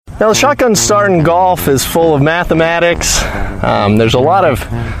Now, the shotgun start in golf is full of mathematics. There's a lot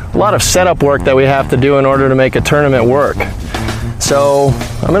of setup work that we have to do in order to make a tournament work. So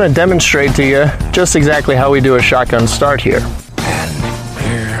I'm going to demonstrate to you just exactly how we do a shotgun start here. And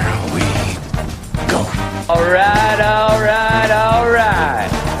here we go. All right.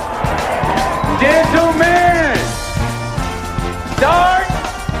 Gentlemen, start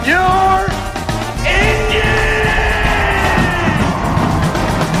your engine!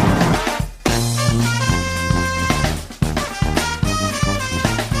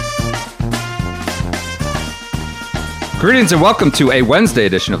 Greetings and welcome to a Wednesday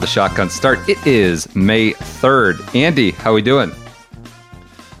edition of the Shotgun Start. It is May 3rd. Andy, how are we doing?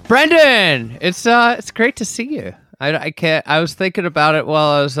 Brendan, it's great to see you. I was thinking about it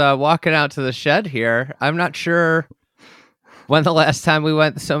while I was walking out to the shed here. I'm not sure when the last time we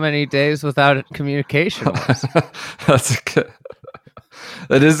went so many days without communication was.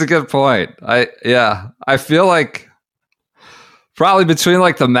 That is a good point. I feel like probably between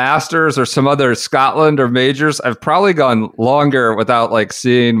like the Masters or some other Scotland or majors, I've probably gone longer without like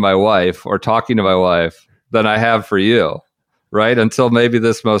seeing my wife or talking to my wife than I have for you, right? Until maybe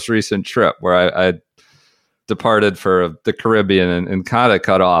this most recent trip where I departed for the Caribbean and kind of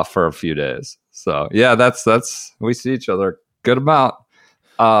cut off for a few days. So yeah, that's we see each other a good amount.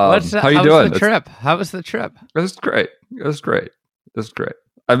 How you doing? How was the trip? It was great.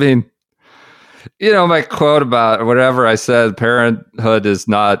 I mean, you know, my quote about whatever I said, parenthood is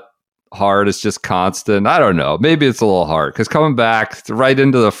not hard, it's just constant. I don't know. Maybe it's a little hard because coming back right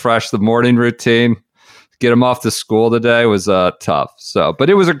into the morning routine, get them off to school today was tough. So, but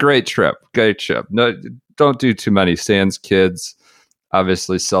it was a great trip. No, don't do too many sans kids.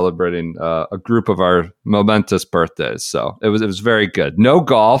 Obviously celebrating a group of our momentous birthdays. So it was very good. No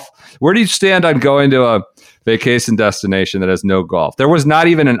golf. Where do you stand on going to a vacation destination that has no golf? There was not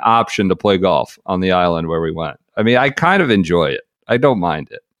even an option to play golf on the island where we went. I mean, I kind of enjoy it. I don't mind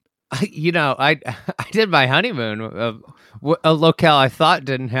it. You know, I did my honeymoon a locale I thought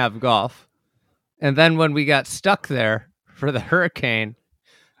didn't have golf. And then when we got stuck there for the hurricane,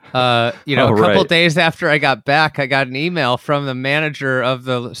 a couple days after I got back, I got an email from the manager of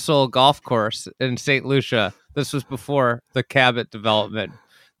the Seoul golf course in St. Lucia. This was before the Cabot development,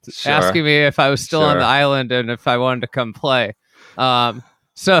 asking me if I was still on the island and if I wanted to come play. I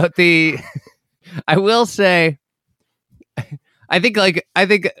will say, I think I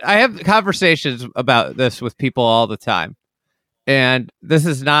have conversations about this with people all the time. And this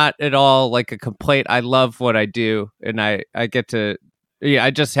is not at all like a complaint. I love what I do, and I get to. Yeah,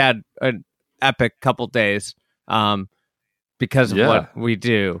 I just had an epic couple days because of what we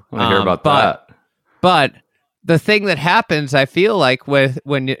do. I hear about that. But the thing that happens, I feel like,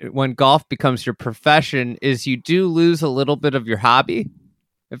 when golf becomes your profession, is you do lose a little bit of your hobby,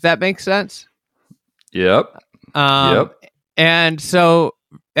 if that makes sense. Yep. And so,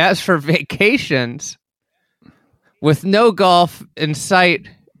 as for vacations, with no golf in sight,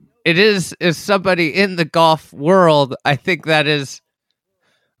 it is as somebody in the golf world, I think that is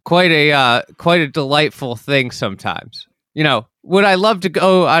quite a delightful thing sometimes. You know, would I love to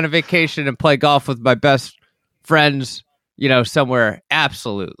go on a vacation and play golf with my best friends, you know, somewhere?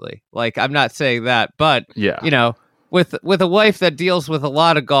 Absolutely. Like, I'm not saying that, but yeah, you know, with a wife that deals with a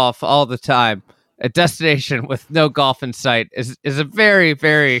lot of golf all the time, a destination with no golf in sight is a very,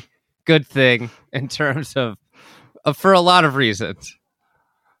 very good thing in terms of for a lot of reasons.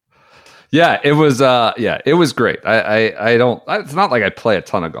 Yeah, it was great. It's not like I play a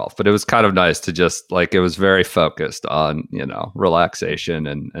ton of golf, but it was kind of nice to just like, it was very focused on, you know, relaxation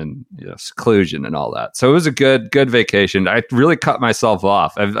and you know, seclusion and all that. So it was a good vacation. I really cut myself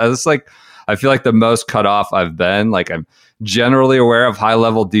off. I feel like the most cut off I've been. Like, I'm generally aware of high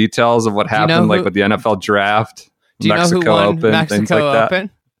level details of what happened, like with the NFL draft, Mexico Open, things like that.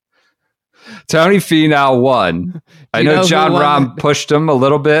 Tony Finau won. I know John Rahm pushed him a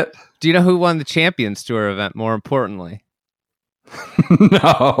little bit. Do you know who won the Champions Tour event, more importantly?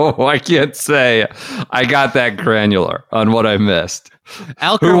 No, I can't say I got that granular on what I missed.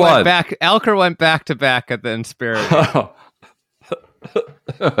 Alker went back to back at the Inspirit. Oh.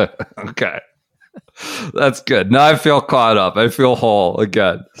 Okay. That's good. Now I feel caught up. I feel whole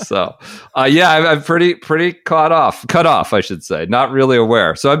again. So, I'm pretty cut off, I should say. Not really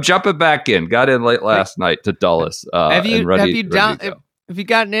aware. So I'm jumping back in. Got in late last night to Dulles. Have you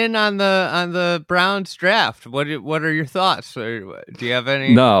gotten in on the Browns draft? What are your thoughts? Do you have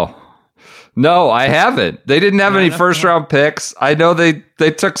any? No, I haven't. They didn't have any first round picks. I know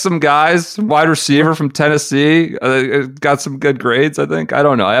they took some guys, some wide receiver from Tennessee, got some good grades, I think. I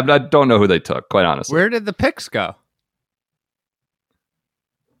don't know. I don't know who they took, quite honestly. Where did the picks go?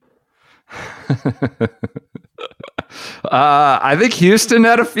 I think Houston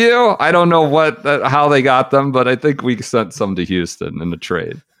had a few. I don't know how they got them, but I think we sent some to Houston in the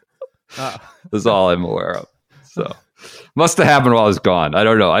trade. That's all I'm aware of. So must have happened while I was gone. I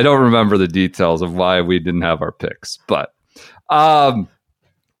don't know. I don't remember the details of why we didn't have our picks, but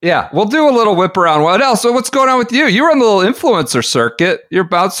yeah, we'll do a little whip around. What else? So what's going on with you? You were on the little influencer circuit. You're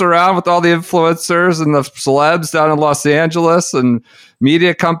bouncing around with all the influencers and the celebs down in Los Angeles and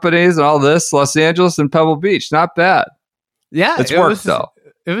media companies and all this. Los Angeles and Pebble Beach. Not bad. Yeah, it's work though.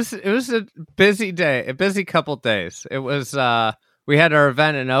 It was a busy day, a busy couple days. It was we had our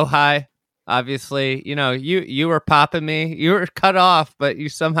event in Ojai. Obviously, you were popping me. You were cut off, but you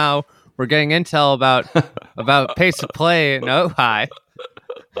somehow were getting intel about pace of play in Ojai.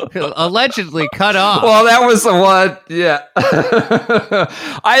 Allegedly cut off. Well, that was the one. Yeah.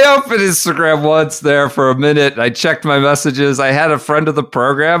 I opened Instagram once there for a minute. I checked my messages. I had a friend of the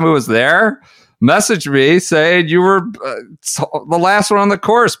program who was there message me saying you were the last one on the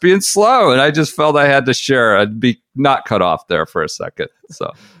course being slow. And I just felt I had to share. I'd be not cut off there for a second.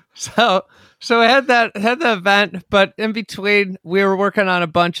 So I had the event, but in between we were working on a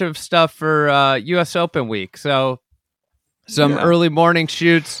bunch of stuff for US Open week. So some early morning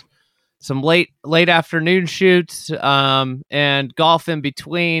shoots, some late afternoon shoots, and golf in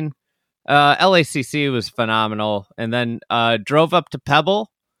between. LACC was phenomenal, and then drove up to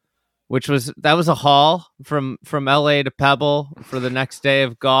Pebble, that was a haul from LA to Pebble for the next day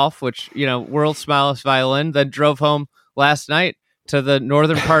of golf. Which world's smallest violin. Then drove home last night to the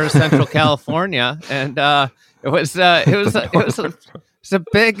northern part of Central California, and it was a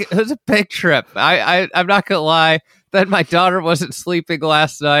big trip. I'm not gonna lie. Then my daughter wasn't sleeping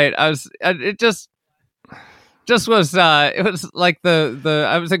last night. It was like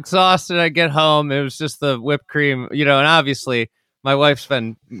I was exhausted. I get home. It was just the whipped cream, and obviously my wife's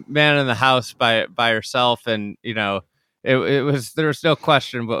been manning the house by herself. And, there was no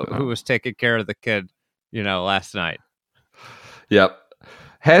question who was taking care of the kid, last night. Yep.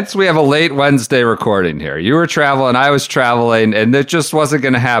 Hence, we have a late Wednesday recording here. You were traveling, I was traveling, and it just wasn't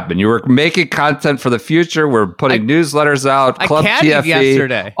going to happen. You were making content for the future. We're putting newsletters out, Club TFE,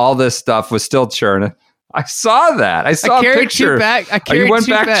 yesterday. All this stuff was still churning. I saw that. I saw a picture. You went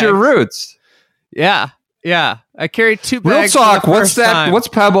back to your roots. Yeah. I carried 2 bags. Real talk. What's that? Time. What's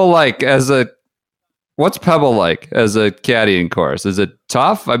Pebble like as a caddying course? Is it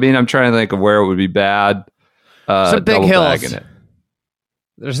tough? I mean, I'm trying to think of where it would be bad. Some big hills.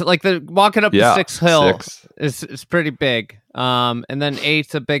 There's like walking up the 6th hill is pretty big. And then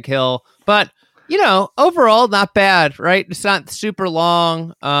 8's a big hill, but overall not bad, right? It's not super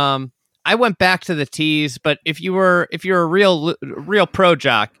long. I went back to the tees, but if you're a real pro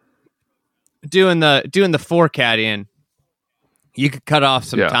jock doing the 4 caddying, you could cut off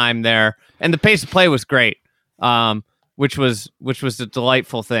some time there. And the pace of play was great. Which was a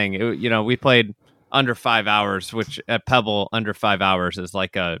delightful thing. We played under 5 hours, which at Pebble under 5 hours is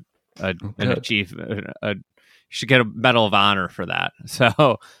like an achievement. You should get a Medal of Honor for that.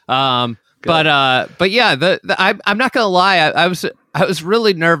 So, but yeah, I'm not gonna lie. I was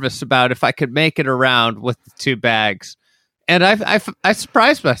really nervous about if I could make it around with the 2 bags, and I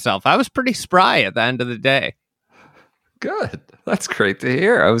surprised myself. I was pretty spry at the end of the day. Good. That's great to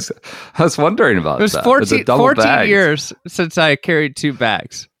hear. I was wondering about that. It was 14 years since I carried 2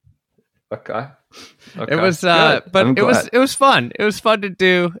 bags. Okay. It was, but it was fun. It was fun to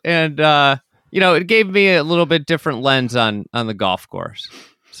do, and it gave me a little bit different lens on the golf course.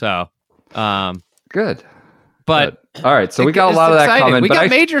 So, good. But all right, so we got a lot of that coming. We got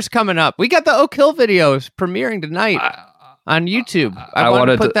majors coming up. We got the Oak Hill videos premiering tonight on YouTube. I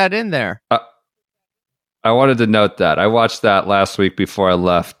wanted to put that in there. I wanted to note that I watched that last week before I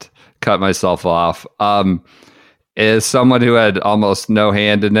left. Cut myself off. As someone who had almost no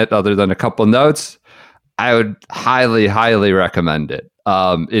hand in it other than a couple notes, I would highly, highly recommend it.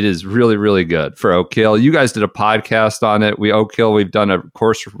 It is really, really good for Oak Hill. You guys did a podcast on it. Oak Hill, we've done a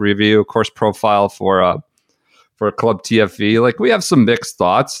course review, course profile for Club TFE. Like, we have some mixed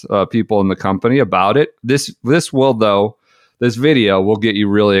thoughts, people in the company about it. This video will get you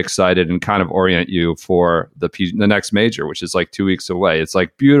really excited and kind of orient you for the next major, which is like 2 weeks away. It's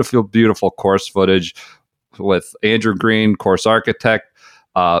like beautiful, beautiful course footage with Andrew Green, course architect,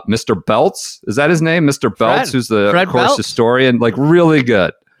 Mr. Belts. Is that his name? Mr. Belts, who's the course historian. Like, really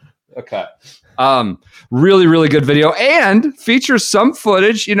good. Okay. Really, really good video, and features some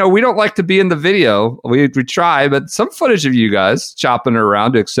footage. We don't like to be in the video. We try, but some footage of you guys chopping it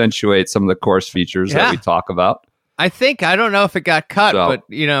around to accentuate some of the course features that we talk about. I don't know if it got cut, but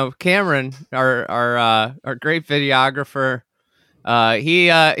Cameron, our great videographer,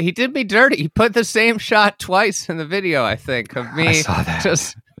 He did me dirty. He put the same shot twice in the video, I think, of me I saw that.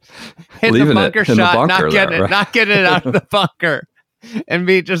 just hitting Leaving the bunker it in the shot, bunker not getting it out of the bunker, and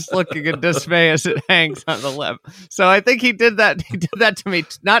me just looking in dismay as it hangs on the lip. So I think he did that. He did that to me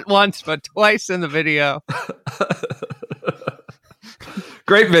not once but twice in the video.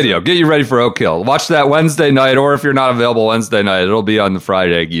 Great video. Get you ready for Oak Hill. Watch that Wednesday night, or if you're not available Wednesday night, it'll be on the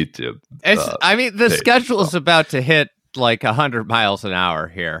Friday YouTube. The schedule is about to hit like 100 miles an hour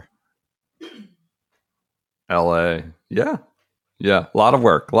here. LA. Yeah. A lot of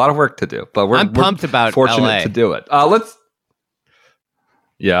work to do, but I'm pumped about fortunate LA. to do it. What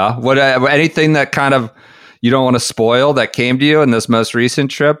anything that kind of you don't want to spoil that came to you in this most recent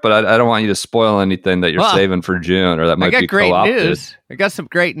trip, but I don't want you to spoil anything that you're saving for June or that might be great co-opted. News. I got some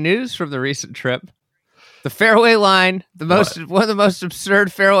great news from the recent trip. The fairway line, one of the most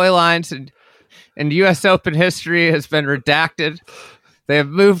absurd fairway lines in U.S. Open history, has been redacted. They have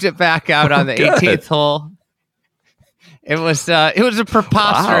moved it back out on the 18th hole. It was a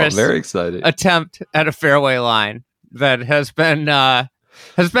preposterous, very exciting attempt at a fairway line that has been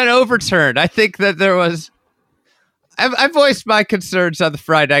overturned. I think that there was. I voiced my concerns on the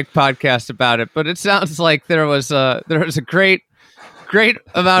Fried Egg podcast about it, but it sounds like there was a great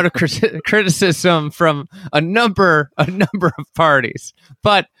amount of criticism from a number of parties.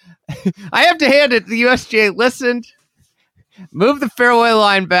 But I have to hand it, the USGA listened, moved the fairway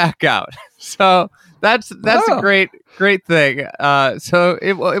line back out. So that's a great thing. So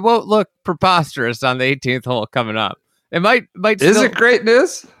it won't look preposterous on the 18th hole coming up. It might. Is it great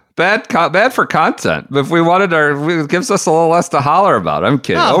news? Bad for content. If we wanted it gives us a little less to holler about. I'm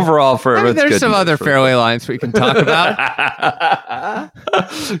kidding. No, Overall, there's some other fairway lines we can talk about.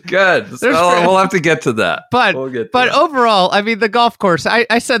 Good. We'll have to get to that. But overall, I mean, the golf course.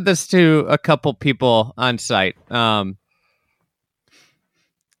 I said this to a couple people on site, and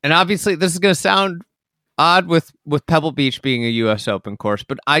obviously this is going to sound odd with Pebble Beach being a U.S. Open course,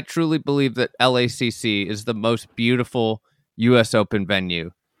 but I truly believe that LACC is the most beautiful U.S. Open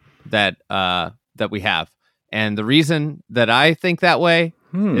venue that we have, and the reason that I think that way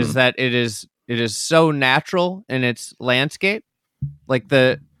is that it is so natural in its landscape. Like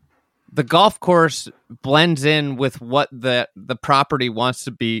the golf course blends in with what the property wants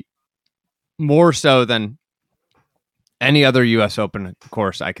to be, more so than any other U.S. Open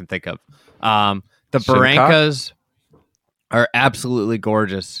course I can think of. The Barrancas are absolutely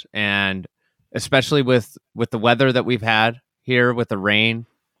gorgeous, and especially with the weather that we've had here with the rain,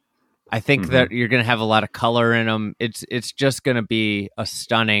 I think that you're going to have a lot of color in them. It's just going to be a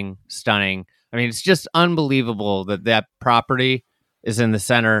stunning. I mean, it's just unbelievable that property is in the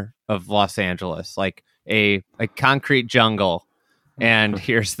center of Los Angeles, like a concrete jungle. And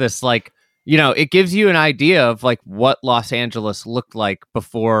here's this, like, it gives you an idea of like what Los Angeles looked like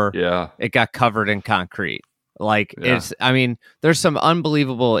before it got covered in concrete. Like there's some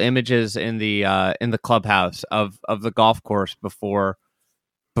unbelievable images in the clubhouse of the golf course before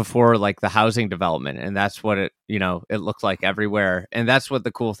like the housing development, and that's what it looked like everywhere. And that's what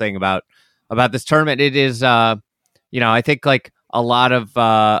the cool thing about this tournament. It is I think like a lot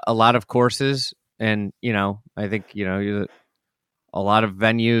of courses, and I think a lot of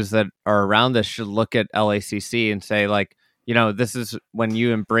venues that are around this should look at LACC and say, like, this is when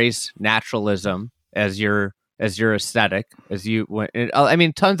you embrace naturalism as your aesthetic, I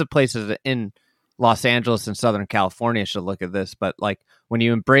mean, tons of places in Los Angeles and Southern California should look at this, but like when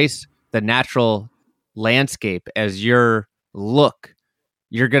you embrace the natural landscape as your look,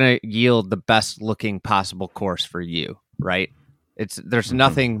 you're going to yield the best looking possible course for you, right? There's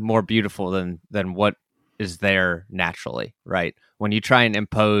nothing more beautiful than what is there naturally, right? When you try and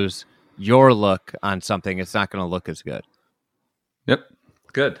impose your look on something, it's not going to look as good. Yep.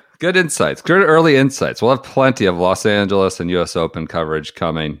 Good insights. Good early insights. We'll have plenty of Los Angeles and US Open coverage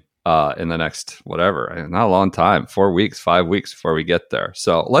coming in the next, whatever, not a long time, 4 weeks, 5 weeks before we get there.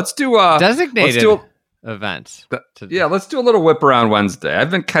 So let's do designated events. Let's do a little whip around Wednesday.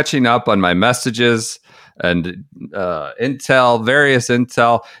 I've been catching up on my messages and various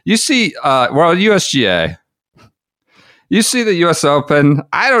intel. You see, USGA. You see the U.S. Open.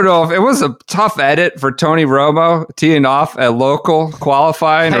 I don't know if it was a tough edit for Tony Romo teeing off at local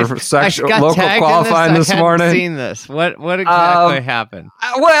qualifying local qualifying this morning. I haven't seen this. What exactly happened?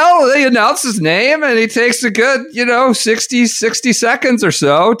 Well, they announced his name, and he takes a good 60 seconds or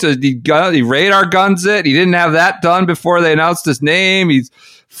so to he radar guns it. He didn't have that done before they announced his name. He's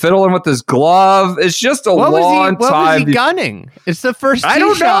fiddling with his glove. It's just a long time. What was he gunning? It's the first tee I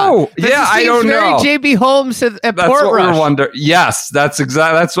don't shot. know. I don't know. Very JB Holmes at That's Port what Rush. we wonder. Yes, that's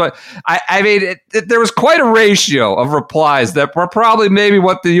what I mean. There was quite a ratio of replies that were probably maybe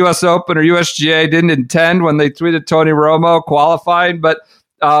what the U.S. Open or USGA didn't intend when they tweeted Tony Romo qualifying, but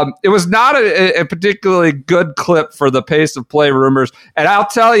it was not a particularly good clip for the pace of play rumors. And I'll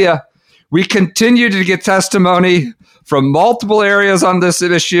tell you, we continue to get testimony from multiple areas on this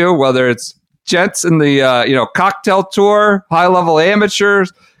issue, whether it's gents in the cocktail tour, high-level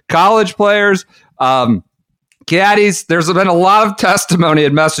amateurs, college players, caddies. There's been a lot of testimony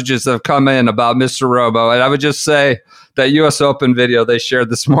and messages that have come in about Mr. Romo, and I would just say that U.S. Open video they shared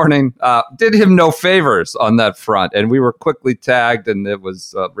this morning did him no favors on that front, and we were quickly tagged, and it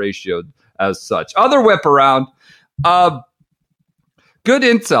was ratioed as such. Other whip around, good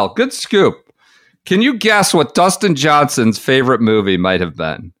intel, good scoop. Can you guess what Dustin Johnson's favorite movie might have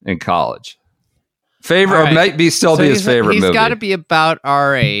been in college? Favorite, or might be still be his favorite movie. He's got to be about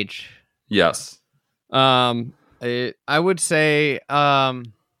our age. Yes. I would say, what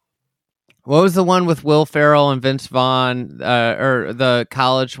was the one with Will Ferrell and Vince Vaughn, or the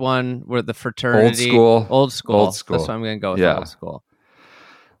college one where the fraternity? Old school. That's what I'm going to go with. Old school.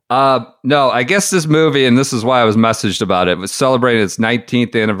 No, I guess this movie, and this is why I was messaged about it, was celebrating its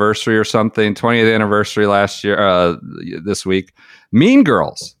 19th anniversary or something, 20th anniversary last year, this week. Mean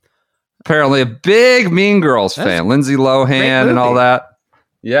Girls. Apparently a big Mean Girls fan. Lindsay Lohan and all that.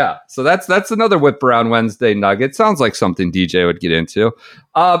 Yeah. So that's another Whip Around Wednesday nugget. Sounds like something DJ would get into.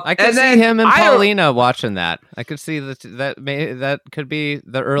 I could see him and Paulina watching that. I could see that could be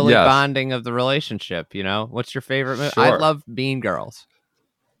the early bonding of the relationship. You know, what's your favorite movie? Sure. I love Mean Girls.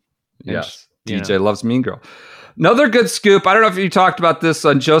 Yes, DJ loves Mean Girl. Another good scoop. I don't know if you talked about this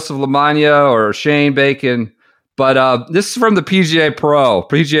on Joseph Lamagna or Shane Bacon, but this is from the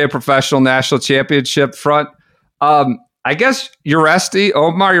PGA Professional National Championship front. I guess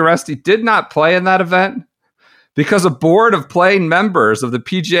Omar Uresti did not play in that event because a board of playing members of the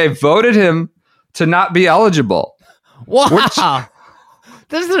PGA voted him to not be eligible. Wow.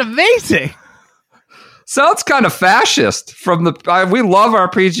 This is amazing. Sounds kind of fascist from we love our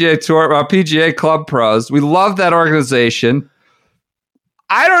PGA Tour, our PGA Club Pros. We love that organization.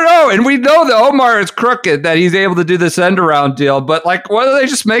 I don't know. And we know that Omar is crooked, that he's able to do this end around deal. But what are they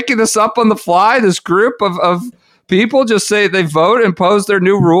just making this up on the fly? This group of people just say they vote and pose their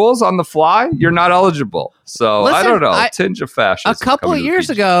new rules on the fly. You're not eligible. So listen, I don't know. Tinge of fascism. A couple of years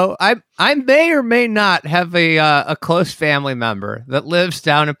ago, I may or may not have a close family member that lives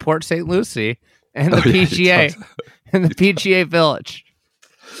down in Port St. Lucie. And the PGA, and the PGA Village.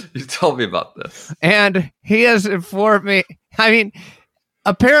 You told me about this. And he has informed me. I mean,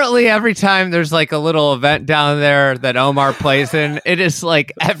 apparently every time there's like a little event down there that Omar plays in, it is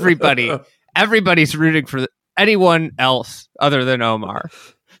like everybody's rooting for anyone else other than Omar.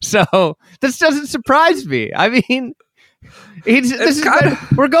 So this doesn't surprise me. I mean,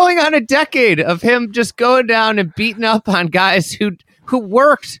 we're going on a decade of him just going down and beating up on guys who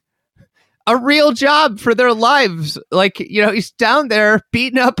worked a real job for their lives. Like, he's down there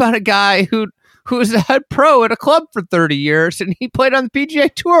beating up on a guy who was a head pro at a club for 30 years and he played on the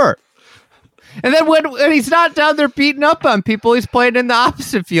PGA Tour. And then when he's not down there beating up on people, he's playing in the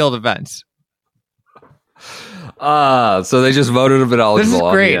opposite field events. So they just voted him eligible. This is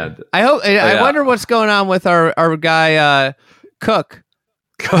great. On the end. I hope. I wonder what's going on with our guy Cook.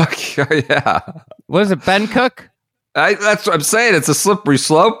 Yeah. What is it, Ben Cook? That's what I'm saying. It's a slippery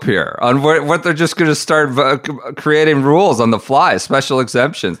slope here on what they're just going to start creating rules on the fly, special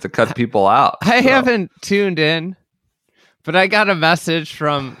exemptions to cut people out. I haven't tuned in, but I got a message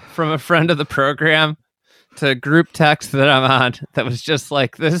from a friend of the program to group text that I'm on that was just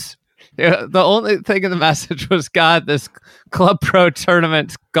like this. The only thing in the message was, God, this Club Pro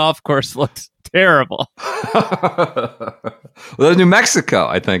Tournament golf course looks terrible. Well, New Mexico,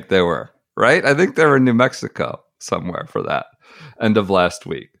 I think they were, right? I think they were in New Mexico somewhere for that end of last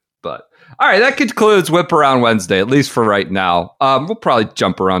week. But all right, that concludes Whip Around Wednesday, at least for right now. We'll probably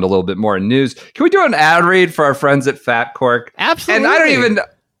jump around a little bit more in news. Can we do an ad read for our friends at Fat Cork? Absolutely. And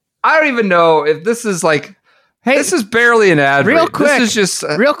I don't even know if this is like, hey, this is barely an ad read. This is just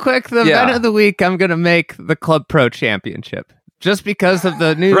real quick. The event of the week, I'm going to make the Club Pro Championship just because of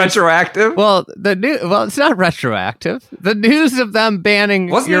the news. Retroactive? Well, it's not retroactive. The news of them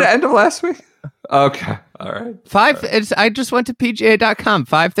banning. Wasn't it the end of last week? Okay. All right. I just went to PGA.com.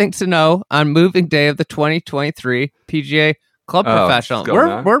 5 things to know on moving day of the 2023 PGA Club Professional.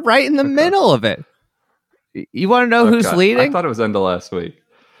 We're right in the middle of it. You want to know who's leading? I thought it was end of last week.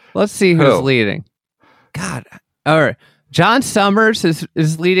 Let's see who's leading. God. All right. John Summers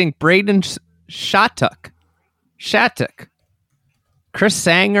is leading Braden Shattuck. Chris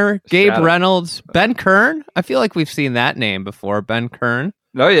Sanger, Gabe Reynolds, Ben Kern. I feel like we've seen that name before, Ben Kern.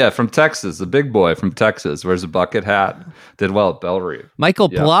 Oh, yeah, from Texas, the big boy from Texas. Wears a bucket hat. Did well at Bellerive. Michael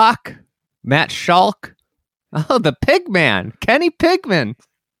Block, Matt Schalk. Oh, the Pigman, Kenny Pigman.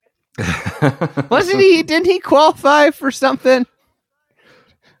 Wasn't he? Didn't he qualify for something?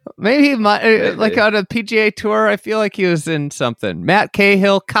 Maybe he might, like on a PGA Tour. I feel like he was in something. Matt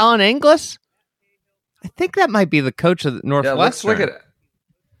Cahill, Colin Inglis. I think that might be the coach of the Northwestern. Yeah, let's look at it.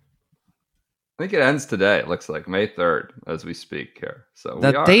 I think it ends today. It looks like May 3rd as we speak here. So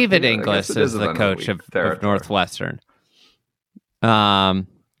David Inglis is the coach of Northwestern.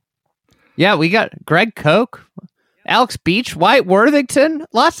 Yeah, we got Greg Koch, Alex Beach, White Worthington.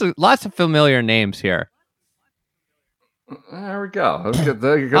 Lots of familiar names here. There we go.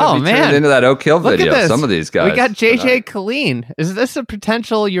 They're going to be turned into that Oak Hill video. Some of these guys. We got JJ Colleen. Is this a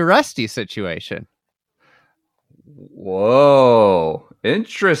potential Uresti situation? Whoa,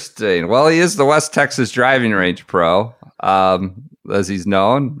 interesting. Well, he is the West Texas Driving Range pro, as he's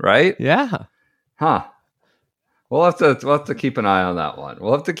known, right? Yeah. Huh. We'll have to keep an eye on that one.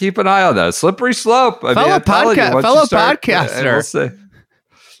 We'll have to keep an eye on that. Slippery slope. Fellow podcaster. We'll see.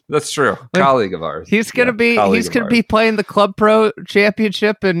 That's true. Colleague of ours. He's gonna be playing the Club Pro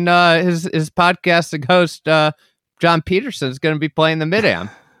Championship, and his podcasting host John Peterson is gonna be playing the Mid-Am.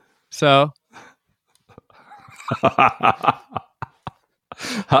 So. How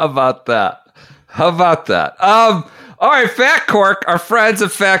about that? All right, Fat Cork, our friends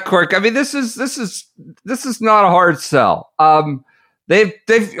at Fat Cork. I mean, this is not a hard sell. They've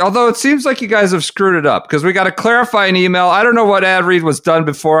although it seems like you guys have screwed it up because we got to clarify an email. I don't know what ad read was done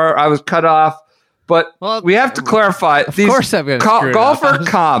before I was cut off, but we have to clarify. Of course, I'm going to screw golfer it up.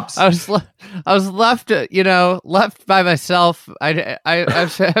 comps. I was left by myself. I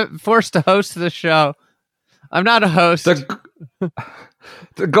was forced to host the show. I'm not a host.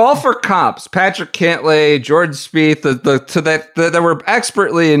 The golfer comps, Patrick Cantlay, Jordan Spieth, that were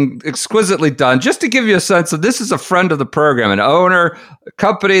expertly and exquisitely done. Just to give you a sense of this is a friend of the program, an owner, a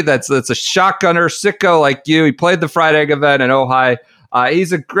company that's a shotgunner, sicko like you. He played the Fried Egg event in Ojai.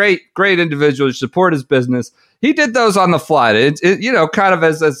 He's a great individual to support his business. He did those on the fly. Kind of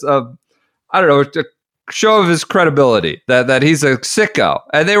as I don't know, a show of his credibility that he's a sicko,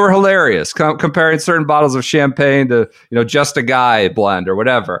 and they were hilarious comparing certain bottles of champagne to Just a Guy blend or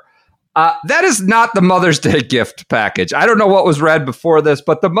whatever. That is not the Mother's Day gift package. I don't know what was read before this,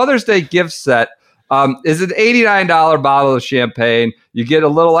 but the Mother's Day gift set is an $89 bottle of champagne. You get a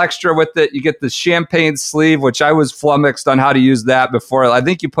little extra with it. You get the champagne sleeve, which I was flummoxed on how to use that before. I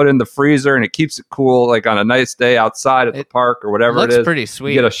think you put it in the freezer and it keeps it cool, like on a nice day outside at the park or whatever it is. Looks pretty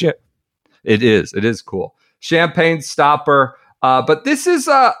sweet. You get It is cool. Champagne stopper. But this is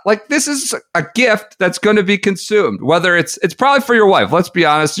a gift that's going to be consumed. Whether it's probably for your wife. Let's be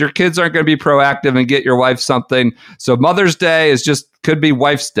honest. Your kids aren't going to be proactive and get your wife something. So Mother's Day could be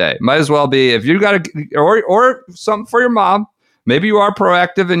Wife's Day. Might as well be if you got or something for your mom. Maybe you are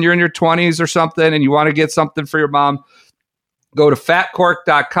proactive and you're in your 20s or something and you want to get something for your mom. Go to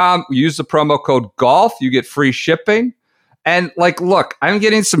fatcork.com. Use the promo code GOLF. You get free shipping. And look, I'm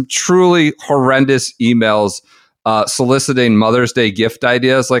getting some truly horrendous emails soliciting Mother's Day gift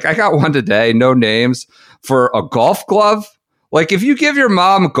ideas. I got one today, no names, for a golf glove. If you give your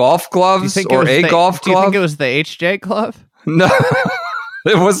mom golf gloves or a golf glove. Do you think it was the HJ glove? No,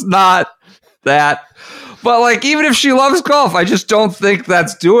 it was not that. But even if she loves golf, I just don't think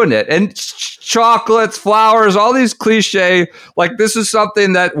that's doing it. And chocolates, flowers, all these cliche, this is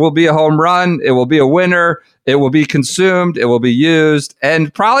something that will be a home run. It will be a winner. It will be consumed. It will be used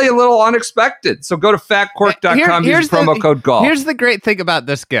and probably a little unexpected. So go to fatcork.com, use promo code GOLF. Here's the great thing about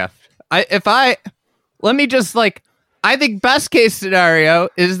this gift. I think best case scenario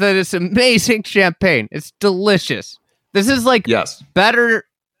is that it's amazing champagne. It's delicious. This is yes. better.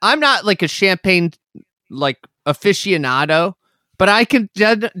 I'm not a champagne aficionado, but I can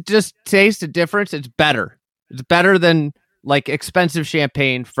just taste the difference. It's better. It's better than expensive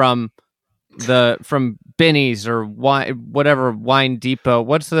champagne from Binny's or Wine Depot.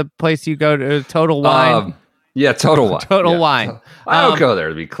 What's the place you go to? Total Wine. Total Wine. Total Wine. I don't go there,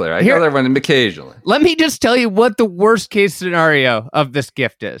 to be clear. I go there occasionally. Let me just tell you what the worst case scenario of this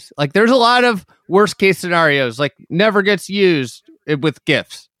gift is. There's a lot of worst case scenarios. Never gets used with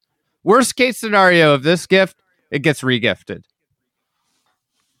gifts. Worst case scenario of this gift, it gets regifted.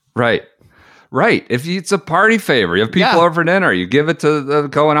 Right. If it's a party favor, you have people over for dinner, you give it to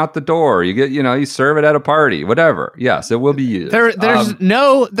going out the door, you get, you serve it at a party, whatever. Yes, it will be used.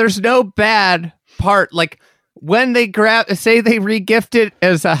 There's no bad part. when they say they re-gift it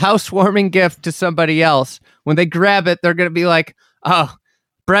as a housewarming gift to somebody else, when they grab it, they're going to be like, oh,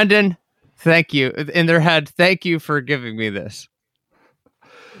 Brendan, thank you. In their head, thank you for giving me this.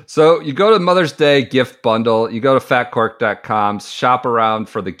 So you go to Mother's Day gift bundle, you go to fatcork.com, shop around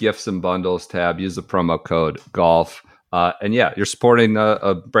for the gifts and bundles tab, use the promo code GOLF. And yeah, you're supporting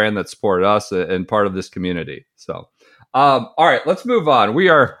a brand that supported us and part of this community. So, all right, let's move on. Do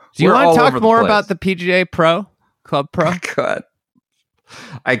you want to talk more about the PGA Club Pro?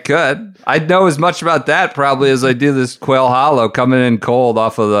 I could. I'd know as much about that probably as I do this Quail Hollow coming in cold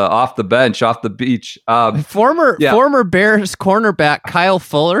off the bench, off the beach. Former Bears cornerback Kyle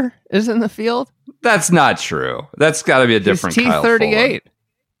Fuller is in the field. That's not true. That's got to be a different Kyle T38.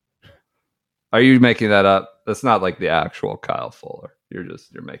 Fuller. Are you making that up? That's not like the actual Kyle Fuller. You're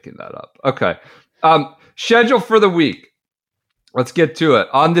making that up. Okay. Schedule for the week. Let's get to it.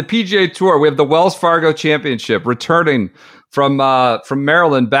 On the PGA Tour, we have the Wells Fargo Championship returning from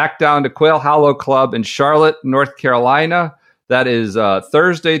Maryland back down to Quail Hollow Club in Charlotte, North Carolina. That is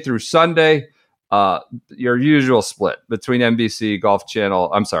Thursday through Sunday. Your usual split between NBC, Golf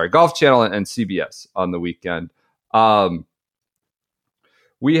Channel, and CBS on the weekend.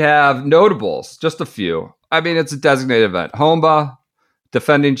 We have notables, just a few. I mean, it's a designated event. Homa,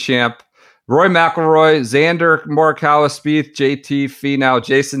 defending champ. Rory McIlroy, Xander Morikawa, Spieth, JT, Finau,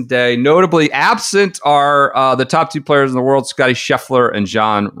 Jason Day. Notably absent are the top two players in the world, Scotty Scheffler and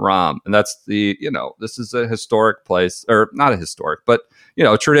Jon Rahm. And that's this is a historic place, or not a historic, but,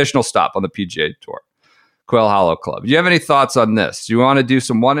 a traditional stop on the PGA Tour. Quail Hollow Club. Do you have any thoughts on this? Do you want to do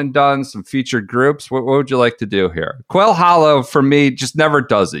some one and done, some featured groups? What would you like to do here? Quail Hollow, for me, just never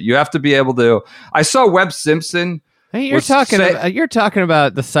does it. You have to be able to. I saw Webb Simpson. Hey, you're talking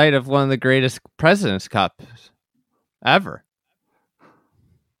about the site of one of the greatest President's Cups ever.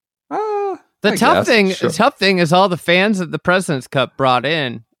 The tough thing is all the fans that the President's Cup brought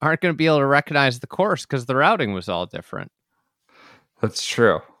in aren't going to be able to recognize the course because the routing was all different. That's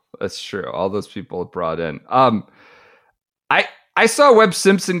true. All those people brought in. I saw Webb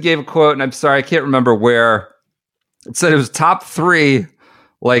Simpson gave a quote, and I'm sorry, I can't remember where. It said it was top 3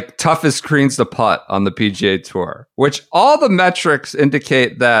 toughest greens to putt on the PGA Tour, which all the metrics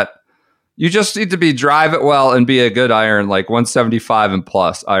indicate that you just need to drive it well and be a good iron, 175 and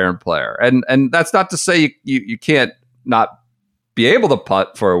plus iron player. And that's not to say you can't not be able to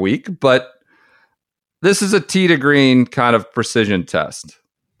putt for a week, but this is a tee to green kind of precision test.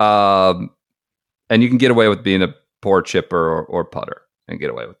 And you can get away with being a poor chipper or putter and get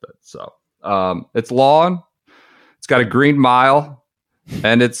away with it. So it's long. It's got a green mile.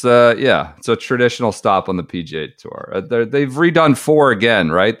 And it's a traditional stop on the PGA Tour. They've redone 4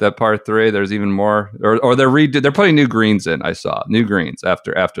 again, right? That par 3. There's even more, or they're putting new greens in. I saw new greens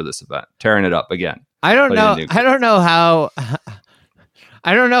after this event, tearing it up again. I don't know how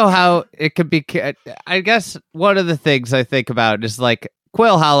it could be. I guess one of the things I think about is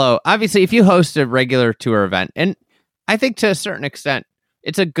Quail Hollow. Obviously, if you host a regular tour event, and I think to a certain extent,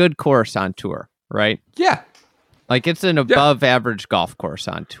 it's a good course on tour, right? Yeah. It's an above average golf course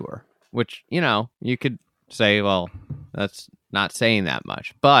on tour, which, you could say, well, that's not saying that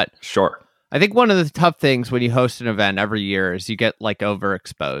much. But sure. I think one of the tough things when you host an event every year is you get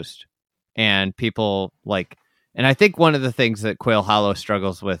overexposed and people and I think one of the things that Quail Hollow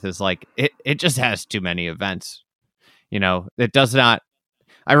struggles with is it just has too many events. It does not.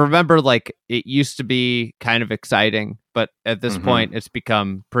 I remember it used to be kind of exciting, but at this point it's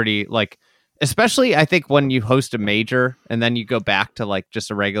become pretty especially, I think, when you host a major and then you go back to just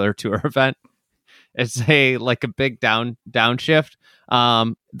a regular tour event, it's a big downshift.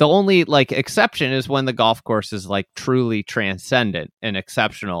 The only exception is when the golf course is truly transcendent and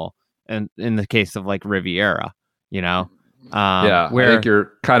exceptional, and in the case of Riviera, I think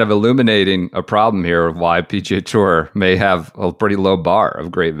you're kind of illuminating a problem here of why PGA Tour may have a pretty low bar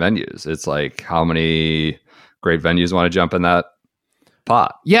of great venues. It's how many great venues want to jump in that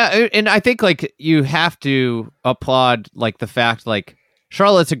pot? Yeah, and I think you have to applaud the fact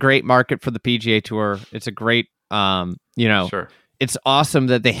Charlotte's a great market for the PGA Tour. It's a great Sure. It's awesome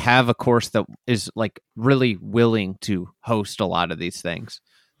that they have a course that is really willing to host a lot of these things.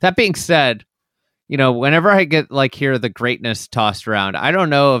 That being said, whenever I get hear the greatness tossed around, I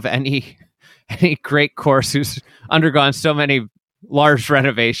don't know of any great course who's undergone so many large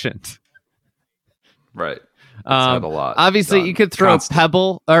renovations. Right. Had a lot. Obviously, done. You could throw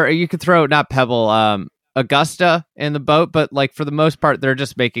Pebble, or you could throw not Pebble, Augusta in the boat, but for the most part, they're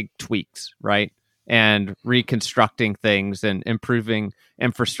just making tweaks, right, and reconstructing things and improving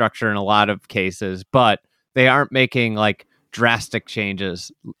infrastructure in a lot of cases. But they aren't making drastic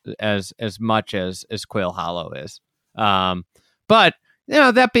changes as much as Quail Hollow is. But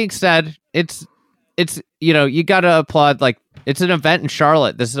that being said, it's you got to applaud, like, it's an event in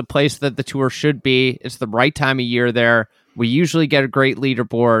Charlotte. This is a place that the tour should be. It's the right time of year there. We usually get a great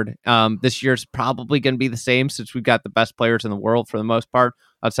leaderboard. This year's probably going to be the same since we've got the best players in the world for the most part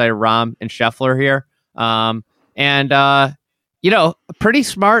outside of Rahm and Scheffler here. A pretty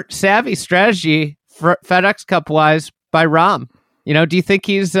smart, savvy strategy for FedEx Cup wise by Rahm. Do you think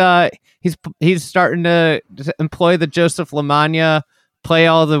he's starting to employ the Joseph Lamagna, play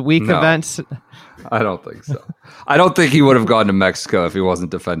all the weak events? I don't think so. I don't think he would have gone to Mexico if he wasn't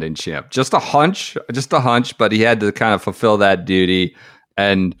defending champ. Just a hunch, but he had to kind of fulfill that duty.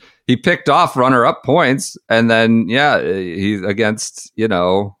 And he picked off runner-up points. And then, he's against,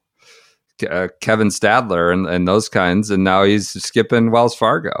 Kevin Stadler and those kinds. And now he's skipping Wells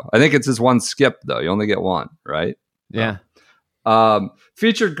Fargo. I think it's his one skip, though. You only get one, right? Yeah.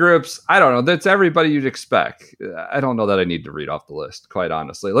 Featured groups, I don't know. That's everybody you'd expect. I don't know that I need to read off the list, quite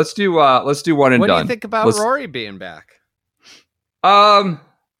honestly. Let's do one and done. What do you think about Rory being back? I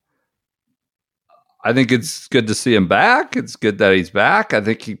think it's good to see him back. It's good that he's back. I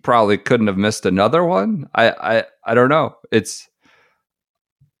think he probably couldn't have missed another one. I don't know.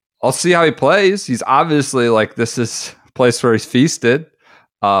 I'll see how he plays. He's obviously this is a place where he's feasted.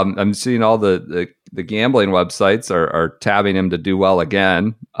 I'm seeing all the gambling websites are tabbing him to do well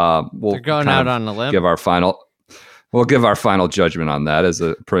again. They're going out on a limb. We'll give our final judgment on that as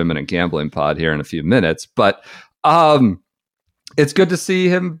a preeminent gambling pod here in a few minutes. But it's good to see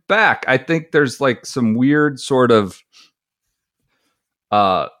him back. I think there's some weird sort of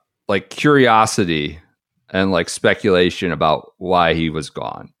curiosity and speculation about why he was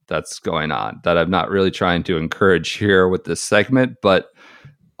gone. That's going on that I'm not really trying to encourage here with this segment, but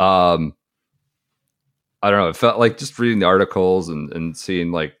I don't know. It felt like just reading the articles and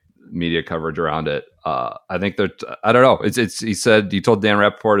seeing media coverage around it. I think I don't know. He said, he told Dan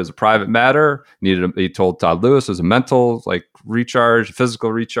Rappaport it was a private matter. He told Todd Lewis it was a mental recharge,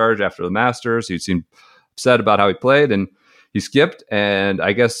 physical recharge after the Masters. He seemed upset about how he played and he skipped. And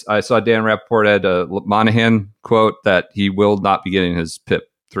I guess I saw Dan Rappaport had a Monahan quote that he will not be getting his PIP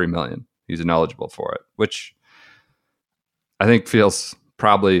 $3 million. He's ineligible for it, which I think feels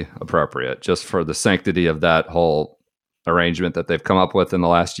probably appropriate just for the sanctity of that whole arrangement that they've come up with in the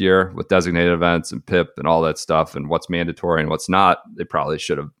last year with designated events and PIP and all that stuff and what's mandatory and what's not. They probably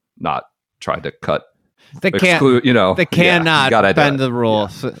should have not tried to cut. They cannot bend the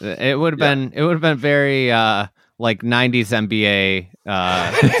rules. Yeah. It would have been very 90s NBA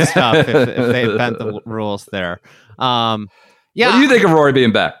stuff if they bent the rules there. What do you think of Rory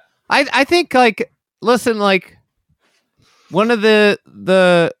being back? I think one of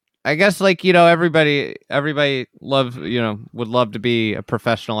the I guess everybody loves would love to be a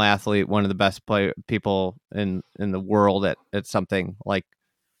professional athlete, one of the best people in the world at something like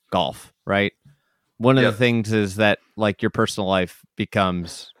golf, right? One of the things is that your personal life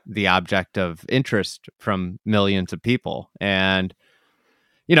becomes the object of interest from millions of people. And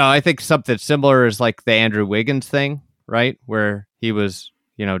I think something similar is the Andrew Wiggins thing, right? Where he was,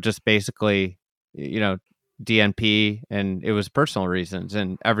 just basically, DNP and it was personal reasons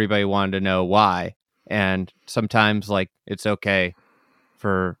and everybody wanted to know why. And sometimes it's okay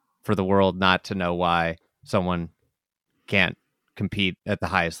for the world not to know why someone can't compete at the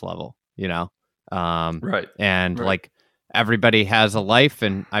highest level, right. And everybody has a life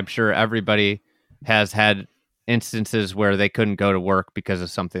and I'm sure everybody has had instances where they couldn't go to work because of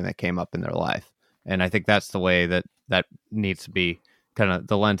something that came up in their life. And I think that's the way that needs to be kind of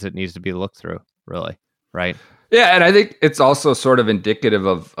the lens it needs to be looked through, really. Right. Yeah. And I think it's also sort of indicative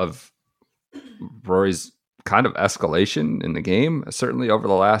of Rory's kind of escalation in the game, certainly over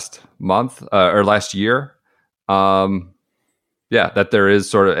the last month or last year. That there is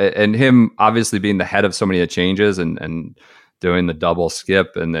sort of, and him obviously being the head of so many changes and doing the double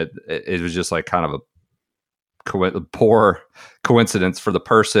skip. And it was just kind of a poor coincidence for the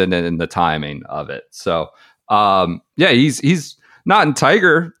person and the timing of it. So, he's not in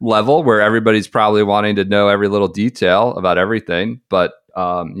Tiger level where everybody's probably wanting to know every little detail about everything, but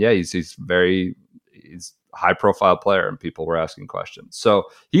he's a high profile player and people were asking questions. So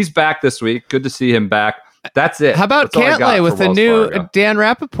he's back this week. Good to see him back. That's it. How about Cantlay with the new Dan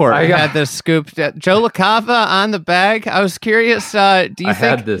Rappaport? I had this scoop. Joe LaCava on the bag. I was curious. Do you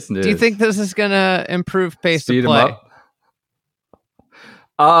think this is going to improve pace of play?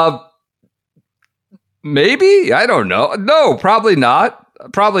 Maybe. I don't know. No, probably not.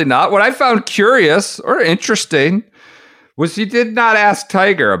 What I found curious or interesting was he did not ask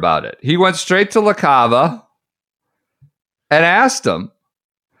Tiger about it. He went straight to LaCava and asked him.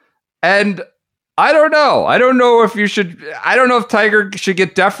 And I don't know. I don't know if Tiger should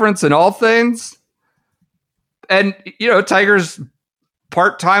get deference in all things. And, Tiger's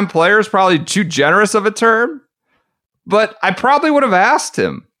part-time player is probably too generous of a term. But I probably would have asked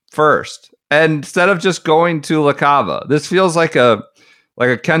him first. And instead of just going to LaCava. This feels like a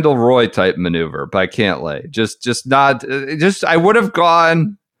Kendall Roy type maneuver by Cantlay. I would have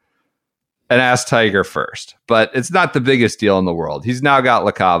gone and asked Tiger first, but it's not the biggest deal in the world. He's now got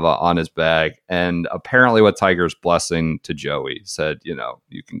LaCava on his bag, and apparently with Tiger's blessing to Joey said,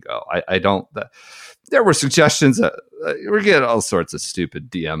 you can go. There were suggestions that we're getting all sorts of stupid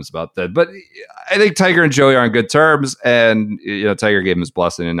DMs about that, but I think Tiger and Joey are on good terms, and Tiger gave him his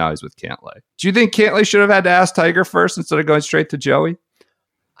blessing, and now he's with Cantlay. Do you think Cantlay should have had to ask Tiger first instead of going straight to Joey?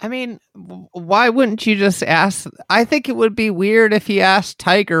 I mean, why wouldn't you just ask? I think it would be weird if he asked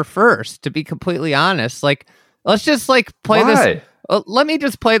Tiger first, to be completely honest. Like, let's just play this. Let me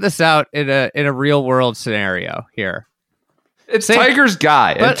just play this out in a real world scenario here. It's Tiger's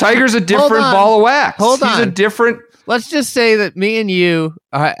guy, and Tiger's a different ball of wax. He's a different. Let's just say that me and you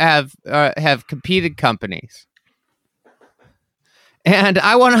have competed companies, and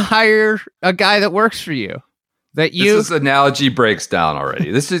I want to hire a guy that works for you. This analogy breaks down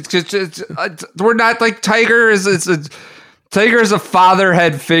already. This is just we're not like Tiger is Tiger is a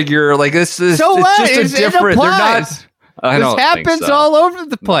fatherhead figure. Like this is so it's what? just a different. They're not. This happens all over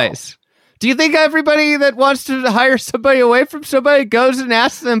the place. No. Do you think everybody that wants to hire somebody away from somebody goes and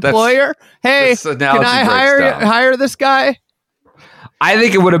asks the employer, "Hey, can I hire this guy?" I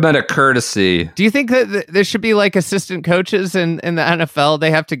think it would have been a courtesy. Do you think that there should be assistant coaches in the NFL? They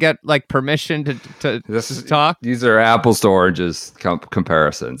have to get permission to talk? These are apples to oranges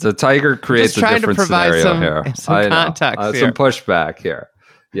comparisons. The Tiger creates a different scenario here. Some context here. Some pushback here.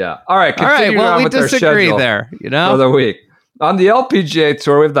 Yeah. All right. Well, we disagree there. For the week. On the LPGA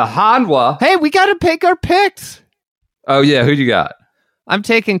Tour, we have the Hanwha. Hey, we got to pick our picks. Oh, yeah. Who do you got? I'm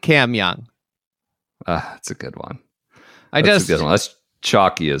taking Cam Young. That's a good one. That's a good one. That's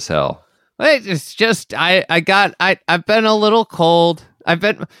chalky as hell. It's just I've been a little cold. I've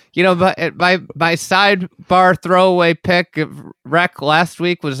been my sidebar throwaway pick wreck last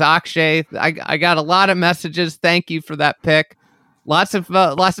week was Akshay. I got a lot of messages. Thank you for that pick. Lots of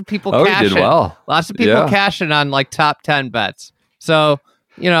people cashing. He did well. Lots of people cashing on top 10 bets. So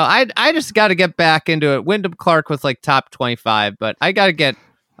I just got to get back into it. Wyndham Clark was top 25, but I gotta get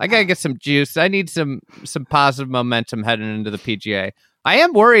some juice. I need some positive momentum heading into the PGA. I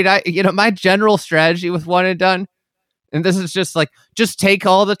am worried. My general strategy with one and done, and this is just take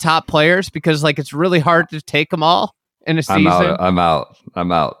all the top players because it's really hard to take them all in a season. I'm out.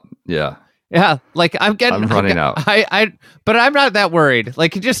 Yeah. Yeah, I'm running out. But I'm not that worried.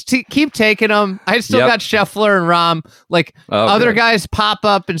 Just keep taking them. I still got Scheffler and Rahm. Other guys pop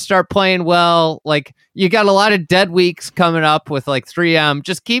up and start playing well. You got a lot of dead weeks coming up with 3M.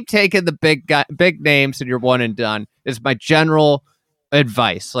 Just keep taking the big names, and you're one and done. Is my general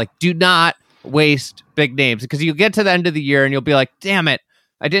advice. Do not waste big names because you'll get to the end of the year and you'll be like, damn it,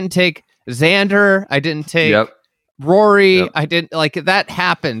 I didn't take Xander. I didn't take Rory. I didn't that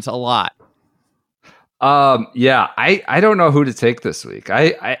happens a lot. I don't know who to take this week.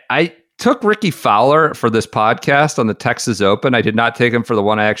 I took Ricky Fowler for this podcast on the Texas Open. I did not take him for the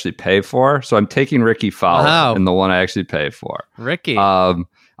one I actually pay for. So I'm taking Ricky Fowler in the one I actually pay for. Ricky.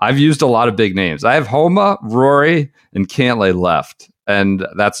 I've used a lot of big names. I have Homa, Rory, and Cantlay left. And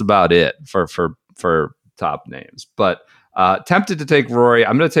that's about it for top names. But tempted to take Rory.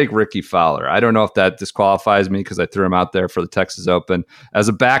 I'm going to take Ricky Fowler. I don't know if that disqualifies me because I threw him out there for the Texas Open. As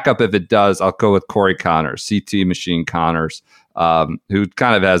a backup, if it does, I'll go with Corey Connors, CT Machine Connors, who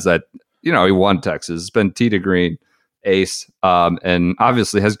kind of has that, he won Texas. It's been tee to green, ace, and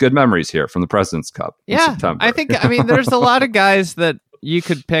obviously has good memories here from the President's Cup in September. I think, there's a lot of guys that you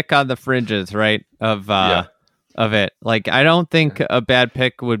could pick on the fringes, right, of it. I don't think a bad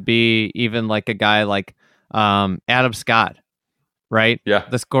pick would be even a guy like Adam Scott, right? Yeah,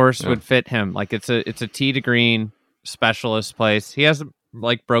 this course would fit him. It's a tee to green specialist place. He hasn't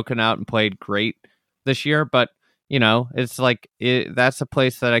broken out and played great this year, but it's that's a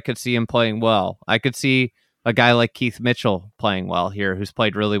place that I could see him playing well. I could see a guy like Keith Mitchell playing well here, who's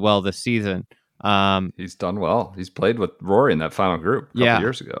played really well this season. He's done well. He's played with Rory in that final group a couple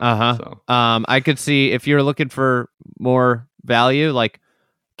years ago. So. I could see if you're looking for more value,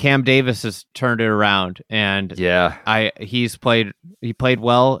 Cam Davis has turned it around, and he played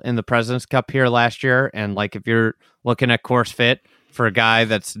well in the President's Cup here last year. And if you're looking at course fit for a guy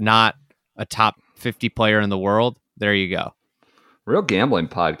that's not a top 50 player in the world, there you go. Real gambling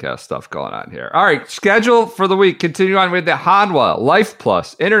podcast stuff going on here. All right, schedule for the week. Continue on with the Hanwha Life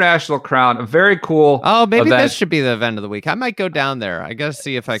Plus International Crown. A very cool maybe event. this should be the event of the week. I might go down there. I got to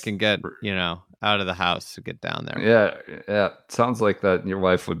see if I can get, out of the house to get down there. Yeah. Sounds like that your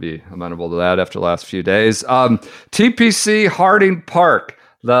wife would be amenable to that after the last few days. TPC Harding Park.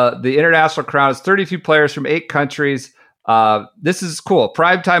 The International Crown is 32 players from 8 countries. This is cool.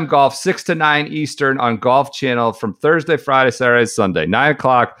 Primetime golf, 6 to 9 Eastern on Golf Channel from Thursday, Friday, Saturday, Sunday, 9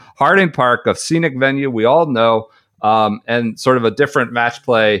 o'clock. Harding Park, a scenic venue we all know, and sort of a different match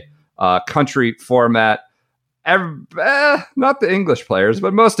play country format. Not the English players,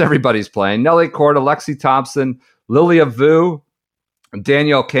 but most everybody's playing. Nelly Court, Alexi Thompson, Lilia Vu,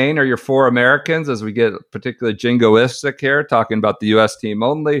 Danielle Kane are your 4 Americans, as we get particularly jingoistic here, talking about the U.S. team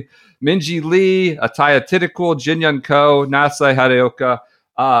only. Minji Lee, Ataya Titikul, Jin-Yun Ko, Nasai Haraoka.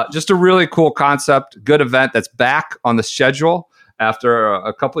 Just a really cool concept, good event that's back on the schedule after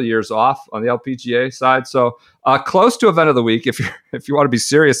a couple of years off on the LPGA side. So close to event of the week if you want to be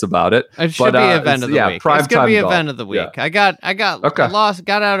serious about it. It should be event of the week. It's going to be event of the week. Yeah. I got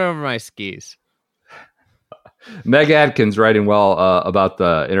out over my skis. Meg Adkins writing well about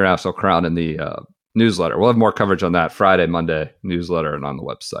the International Crown in the newsletter. We'll have more coverage on that Friday, Monday newsletter and on the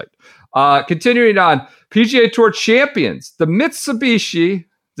website. Continuing on, PGA Tour champions, the Mitsubishi,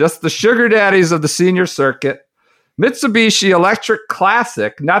 just the sugar daddies of the senior circuit, Mitsubishi Electric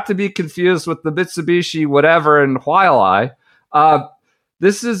Classic, not to be confused with the Mitsubishi whatever and Waialae.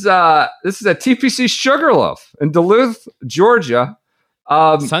 This is a TPC Sugarloaf in Duluth, Georgia.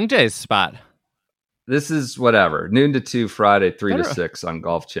 Sungjae's spot. This is whatever, noon to 2, Friday, 3 to 6 on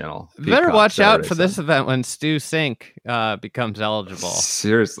Golf Channel. Better watch out for this event when Stu Sink becomes eligible.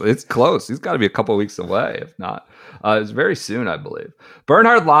 Seriously, it's close. He's got to be a couple weeks away, if not. It's very soon, I believe.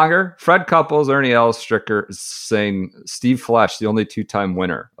 Bernhard Langer, Fred Couples, Ernie Ellis Stricker saying Steve Flesh, the only 2-time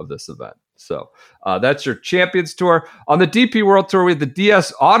winner of this event. So that's your Champions Tour. On the DP World Tour, we have the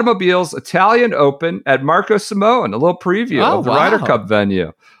DS Automobiles Italian Open at Marco Simone. A little preview of the Ryder Cup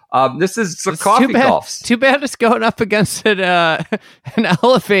venue. This is some coffee golf. Too bad it's going up against an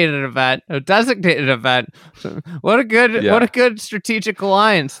elevated event, a designated event. What a good strategic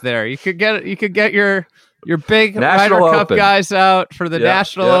alliance there. You could get your big National Ryder Cup Open guys out for the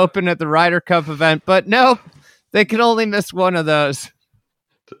National Open at the Ryder Cup event, but nope, they can only miss one of those.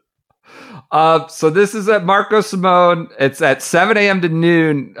 So this is at Marco Simone. It's at 7 a.m. to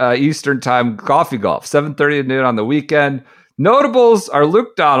noon Eastern time. Coffee golf, 7:30 to noon on the weekend. Notables are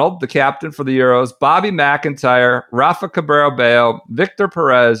Luke Donald, the captain for the Euros, Bobby McIntyre, Rafa Cabrera-Bello, Victor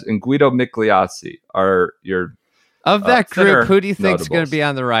Perez, and Guido Migliozzi are your of that group. Who do you think is going to be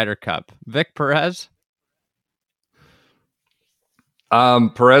on the Ryder Cup? Vic Perez?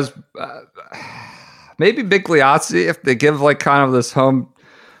 Perez, maybe Migliozzi if they give like kind of this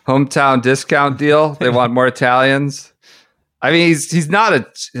hometown discount deal. They want more Italians. I mean, he's not a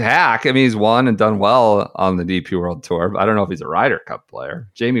hack. I mean, he's won and done well on the DP World Tour. But I don't know if he's a Ryder Cup player.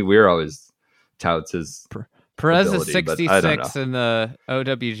 Jamie Weir always touts his Perez ability, is 66 in the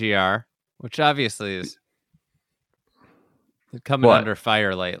OWGR, which obviously is coming under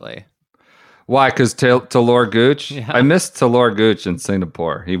fire lately. Why? Because Talor Gooch? Yeah. I missed Talor Gooch in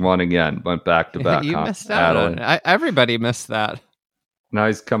Singapore. He won again, went back to back. You missed out on it. Everybody missed that. Now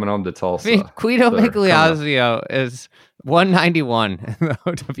he's coming home to Tulsa. I mean, Guido Migliozzi is 191 in the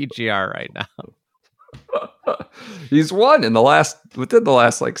OWGR right now. He's won within the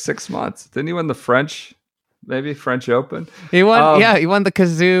last like 6 months. Didn't he win the French Open? He won. He won the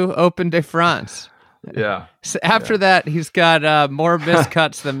Kazoo Open de France. Yeah. So after that, he's got more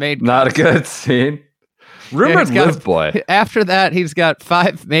miscuts than made cuts. Not a good scene. Rumored Live Boy. After that, he's got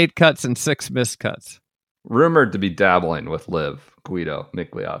 5 made cuts and 6 miscuts. Rumored to be dabbling with Live. Guido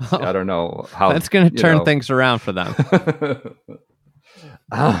Migliozzi. I don't know how that's going to turn things around for them.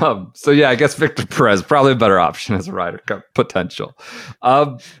 So yeah, I guess Victor Perez probably a better option as a Ryder Cup potential.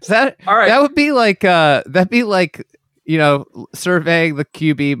 All right, that would be like surveying the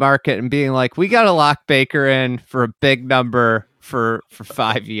QB market and being like, we got to lock Baker in for a big number for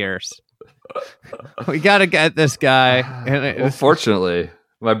 5 years. We got to get this guy. And fortunately,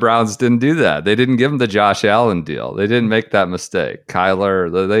 my Browns didn't do that. They didn't give him the Josh Allen deal. They didn't make that mistake.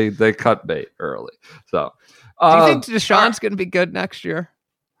 Kyler, they cut bait early. So, do you think Deshaun's going to be good next year?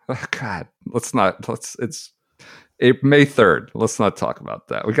 Oh, God, it's May 3rd. Let's not talk about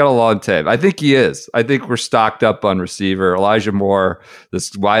that. We got a long tape. I think he is. I think we're stocked up on receiver. Elijah Moore,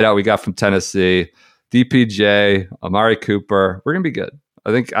 this wideout we got from Tennessee, DPJ, Amari Cooper. We're going to be good.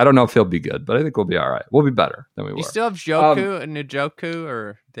 I don't know if he'll be good, but I think we'll be all right. We'll be better than we were. You still have Joku and Njoku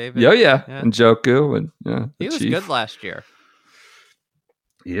or David? Yeah. And Joku. And he was good last year.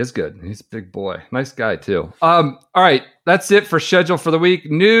 He is good. He's a big boy. Nice guy, too. All right. That's it for schedule for the week.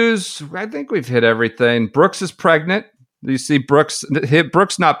 News, I think we've hit everything. Brooks is pregnant. You see Brooks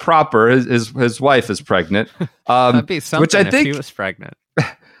not proper. His wife is pregnant. That'd be something which I think, if he was pregnant.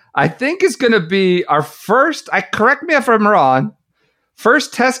 I think is going to be our first, correct me if I'm wrong,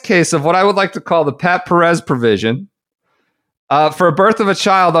 first test case of what I would like to call the Pat Perez provision for a birth of a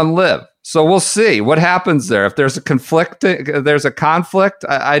child on live. So we'll see what happens there. If there's a conflict,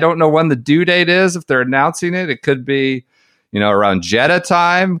 I don't know when the due date is. If they're announcing it, it could be, around Jeddah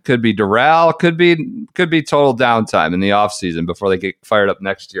time, could be Doral, could be total downtime in the off season before they get fired up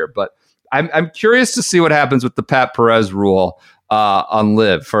next year. But I'm curious to see what happens with the Pat Perez rule on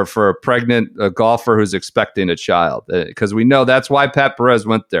live for a pregnant golfer who's expecting a child, because we know that's why Pat Perez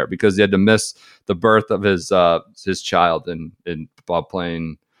went there, because he had to miss the birth of his child while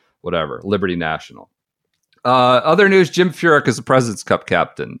playing whatever Liberty National. Other news: Jim Furyk is the President's Cup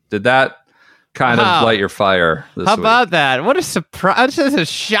captain. Did that kind of light your fire this How week? about that? What a surprise! This is a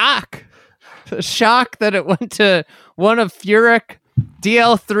shock. A shock that it went to one of Furyk,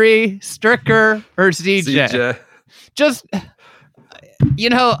 DL3, Stricker, or ZJ. Just,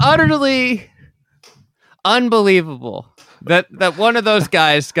 utterly unbelievable that one of those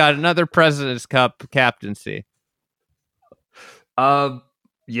guys got another President's Cup captaincy.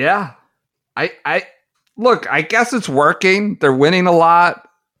 Yeah. I look, I guess it's working. They're winning a lot.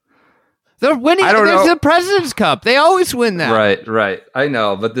 They're winning. I don't know. The President's Cup. They always win that. Right. I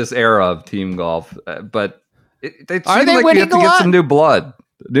know, but this era of team golf, but they Are seem they like we winning have to a get lot? some new blood.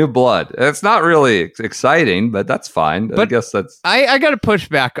 It's not really exciting, but that's fine. But I guess that's. I got to push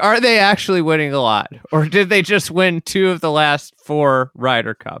back. Are they actually winning a lot, or did they just win 2 of the last 4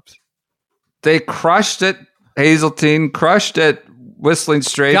 Ryder Cups? They crushed it. Hazeltine crushed it. Whistling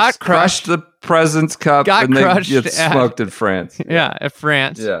Straits Got crushed. the President's Cup, Got and crushed they get at- smoked in France. Yeah, at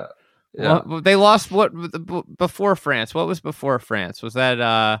France. Yeah. Well, they lost before France? What was before France? Was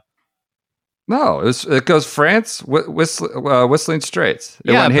that No, it goes France, Whistling Straits.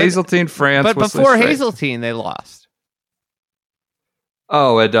 It Yeah, went but- Hazeltine, France, but Whistling before Straits. Hazeltine they lost.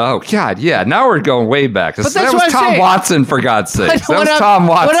 Oh, God, yeah. Now we're going way back. But that's That what was I'm Tom saying. Watson, for God's sake. That was What Tom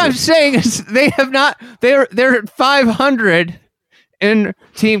Watson. What I'm saying is they have not. They're at 500 in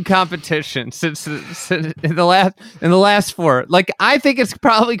team competition since in the last 4. Like, I think it's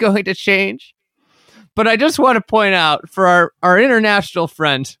probably going to change. But I just want to point out for our international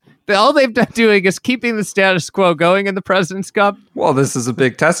friends that all they've been doing is keeping the status quo going in the President's Cup. Well, this is a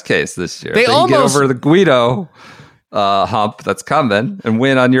big test case this year. They If they can get almost- over the Guido hump that's coming and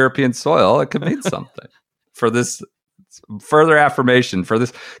win on European soil, it could mean something for this further affirmation for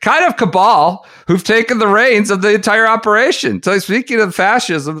this kind of cabal who've taken the reins of the entire operation. So speaking of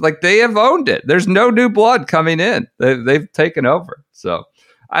fascism, like, they have owned it. There's no new blood coming in. They've taken over. So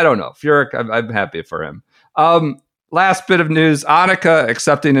I don't know. Furyk, I'm happy for him. Last bit of news: Annika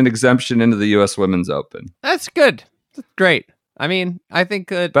accepting an exemption into the U.S. Women's Open. That's good. That's great. I mean, I think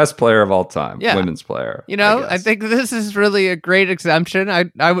Best player of all time, Yeah. women's player. I guess. think this is really a great exemption.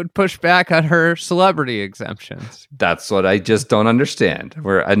 I would push back on her celebrity exemptions. That's what I just don't understand.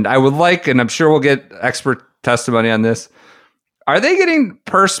 And I would like, and I'm sure we'll get expert testimony on this. Are they getting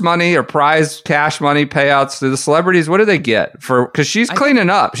purse money or prize cash money payouts to the celebrities? What do they get because she's cleaning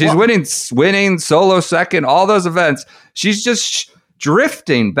up. She's winning solo second, all those events. She's just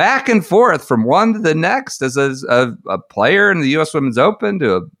drifting back and forth from one to the next as a player in the U.S. Women's Open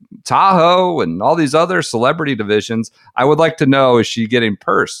to a Tahoe and all these other celebrity divisions. I would like to know, is she getting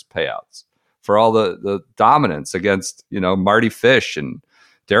purse payouts for all the dominance against, Marty Fish and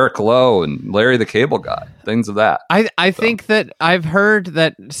Derek Lowe and Larry the Cable Guy, things of that. I think that I've heard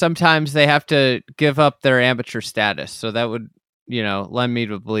that sometimes they have to give up their amateur status. So that would, lend me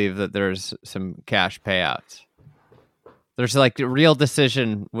to believe that there's some cash payouts. There's like a real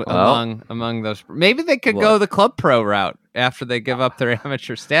decision among those. Maybe they could go the club pro route after they give up their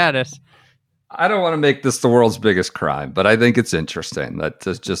amateur status. I don't want to make this the world's biggest crime, but I think it's interesting that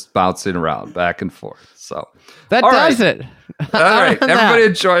it's just bouncing around back and forth. So that does it. All right, everybody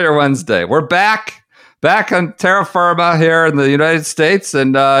enjoy your Wednesday. We're back on terra firma here in the United States,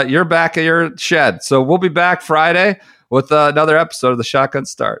 and you're back at your shed. So we'll be back Friday with another episode of the Shotgun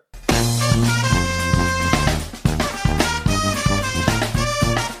Start.